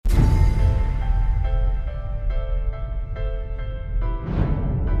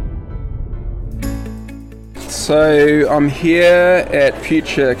So I'm here at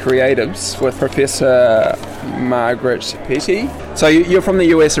Future Creatives with Professor Margaret Petty. So you're from the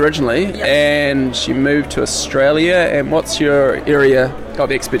US originally, Yes. and you moved to Australia, and what's your area of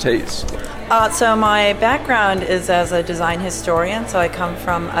expertise? So my background is as a design historian, so I come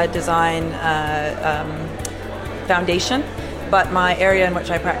from a design foundation, but my area in which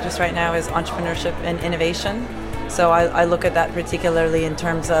I practice right now is entrepreneurship and innovation. So I look at that particularly in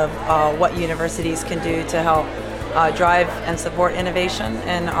terms of what universities can do to help drive and support innovation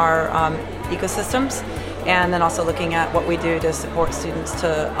in our ecosystems, and then also looking at what we do to support students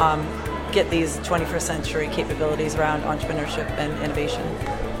to get these 21st century capabilities around entrepreneurship and innovation.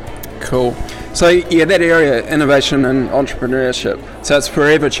 Cool. So yeah, that area, innovation and entrepreneurship, so it's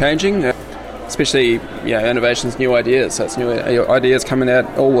forever changing, especially innovation's new ideas, so it's new ideas coming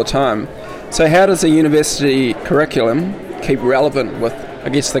out all the time. So how does a university curriculum keep relevant with, I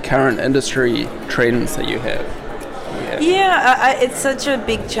guess, the current industry trends that you have? It's such a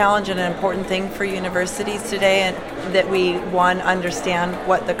big challenge and an important thing for universities today, and that we, one, understand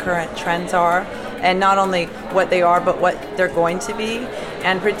what the current trends are, and not only what they are, but what they're going to be,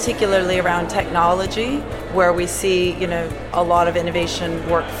 and particularly around technology, where we see, a lot of innovation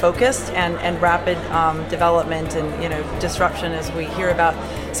work focused and rapid development and, disruption as we hear about.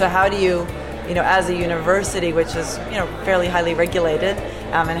 So how do you, as a university, which is, fairly highly regulated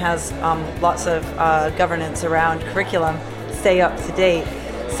and has lots of governance around curriculum, stay up to date?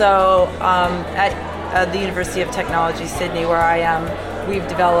 So at the University of Technology, Sydney, where I am, we've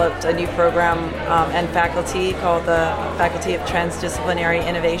developed a new program and faculty called the Faculty of Transdisciplinary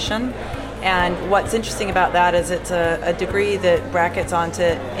Innovation. And what's interesting about that is it's a degree that brackets onto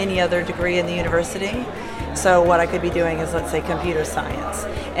any other degree in the university. So what I could be doing is, let's say, computer science,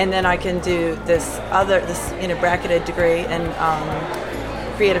 and then I can do this bracketed degree in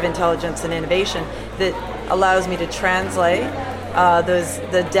creative intelligence and innovation that allows me to translate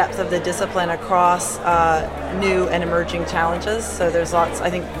the depth of the discipline across new and emerging challenges. So there's lots, I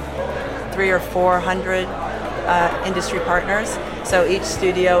think 300 or 400 industry partners. So each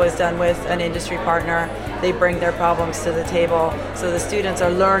studio is done with an industry partner. They bring their problems to the table. So the students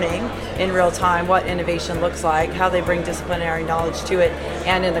are learning in real time what innovation looks like, how they bring disciplinary knowledge to it,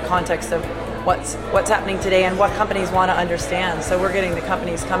 and in the context of what's happening today and what companies want to understand. So we're getting the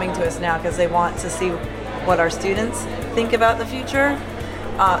companies coming to us now because they want to see what our students think about the future.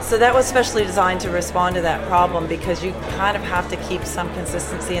 So that was specially designed to respond to that problem, because you kind of have to keep some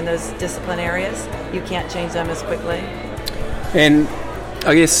consistency in those discipline areas. You can't change them as quickly. And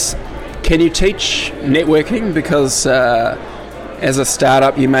I guess, can you teach networking? Because as a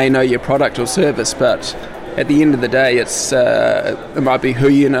startup, you may know your product or service, but at the end of the day, it might be who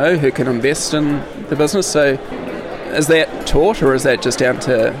you know, who can invest in the business. So is that taught, or is that just down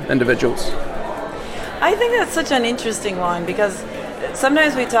to individuals? I think that's such an interesting one, because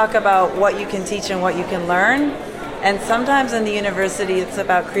sometimes we talk about what you can teach and what you can learn, and sometimes in the university it's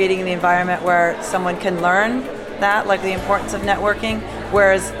about creating the environment where someone can learn that, like the importance of networking.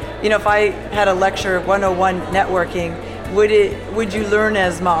 Whereas, if I had a lecture 101 networking, would you learn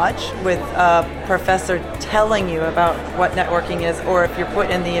as much with a professor telling you about what networking is, or if you're put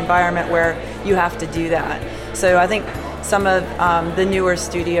in the environment where you have to do that? So I think some of the newer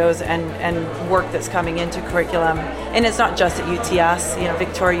studios and work that's coming into curriculum, and it's not just at UTS,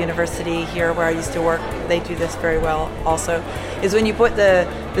 Victoria University here where I used to work, they do this very well also, is when you put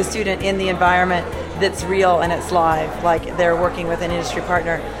the student in the environment that's real and it's live, like they're working with an industry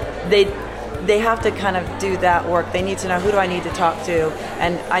partner, they have to kind of do that work. They need to know, who do I need to talk to,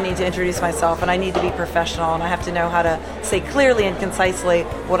 and I need to introduce myself, and I need to be professional, and I have to know how to say clearly and concisely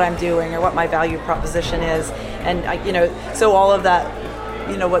what I'm doing or what my value proposition is. And so all of that,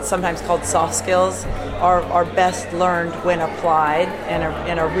 what's sometimes called soft skills, are best learned when applied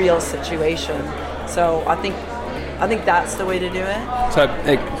in a real situation. So I think that's the way to do it. So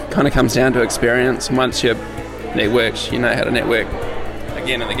it kind of comes down to experience, and once you've networked, you know how to network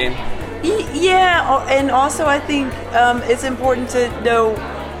again and again. Yeah, and also I think it's important to know,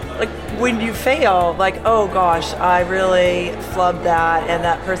 like, when you fail, like, oh gosh, I really flubbed that, and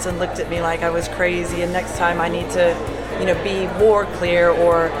that person looked at me like I was crazy, and next time I need to, be more clear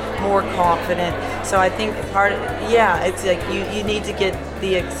or more confident. So I think it's like you need to get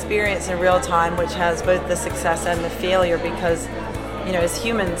the experience in real time, which has both the success and the failure, because, as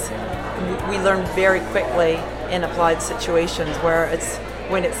humans, we learn very quickly in applied situations, where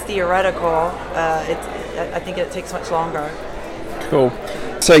when it's theoretical, I think it takes much longer. Cool.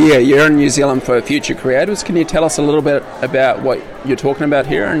 So you're in New Zealand for Future Creatives. Can you tell us a little bit about what you're talking about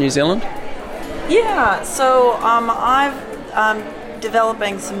here in New Zealand? Yeah, so I've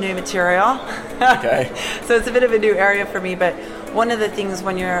developing some new material. Okay. So it's a bit of a new area for me, but one of the things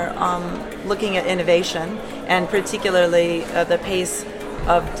when you're looking at innovation, and particularly the pace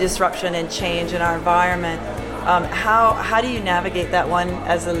of disruption and change in our environment, how do you navigate that one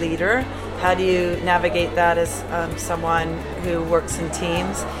as a leader? How do you navigate that as someone who works in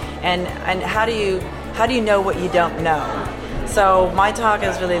teams? And how do you know what you don't know? So my talk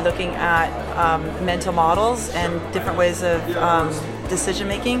is really looking at mental models and different ways of decision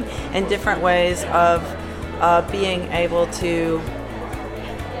making and different ways of being able to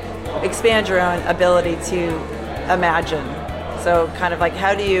expand your own ability to imagine. So kind of like,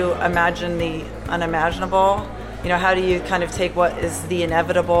 how do you imagine the unimaginable? You know, how do you kind of take what is the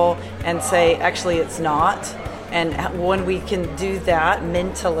inevitable and say, actually, it's not? And when we can do that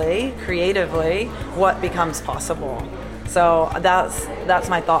mentally, creatively, what becomes possible? So that's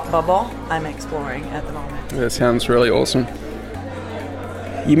my thought bubble I'm exploring at the moment. That sounds really awesome.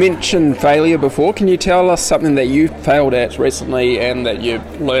 You mentioned failure before. Can you tell us something that you failed at recently and that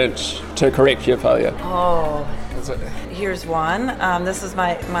you've learnt to correct your failure? Oh, here's one. This is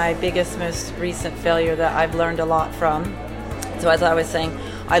my biggest, most recent failure that I've learned a lot from. So as I was saying,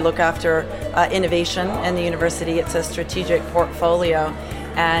 I look after innovation in the university. It's a strategic portfolio.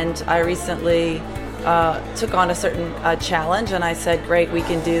 And I recently took on a certain challenge, and I said, great, we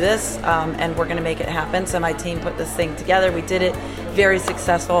can do this, and we're going to make it happen. So my team put this thing together. We did it, very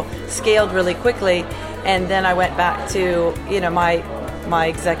successful, scaled really quickly. And then I went back to my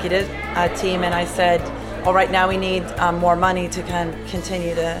executive team, and I said, all right, now we need more money to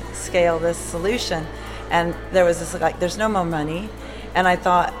continue to scale this solution. And there was this there's no more money. And I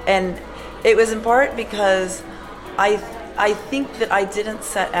thought, and it was in part because I think that I didn't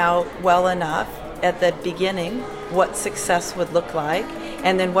set out well enough at the beginning what success would look like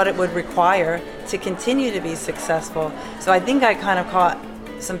and then what it would require to continue to be successful. So I think I kind of caught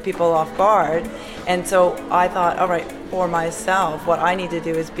some people off guard. And so I thought, all right, for myself, what I need to do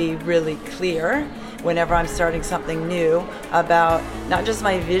is be really clear whenever I'm starting something new about not just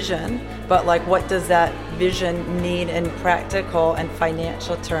my vision, but like what does that vision need in practical and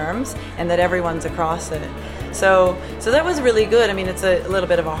financial terms, and that everyone's across it. So that was really good. I mean, it's a little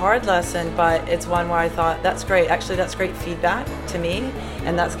bit of a hard lesson, but it's one where I thought, that's great. Actually, that's great feedback to me,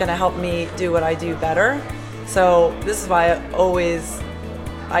 and that's going to help me do what I do better. So this is why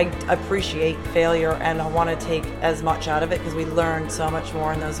I appreciate failure, and I want to take as much out of it, because we learn so much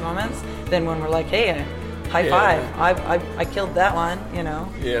more in those moments than when we're like, hey, high five, I killed that one, you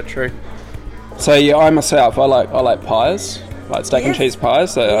know. Yeah, true. So yeah, I myself, I like pies, like steak and cheese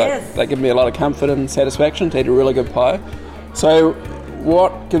pies. So they give me a lot of comfort and satisfaction to eat a really good pie. So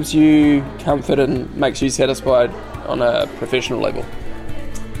what gives you comfort and makes you satisfied on a professional level?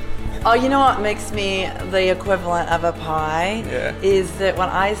 Oh, you know what makes me the equivalent of a pie is that when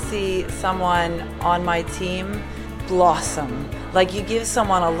I see someone on my team blossom, like you give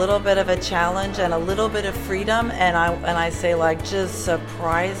someone a little bit of a challenge and a little bit of freedom, and I say, like, just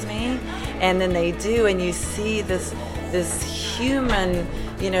surprise me, and then they do, and you see this human,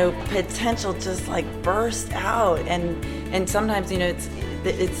 potential just like burst out, and sometimes,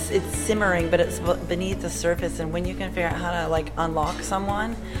 it's simmering, but it's beneath the surface, and when you can figure out how to like unlock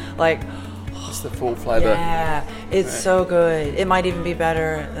someone, like, it's the full flavor. Yeah, it's so good. It might even be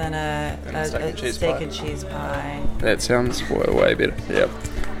better than a steak and cheese pie. That sounds way better. Yeah,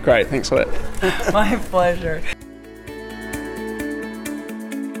 great. Thanks for that. My pleasure.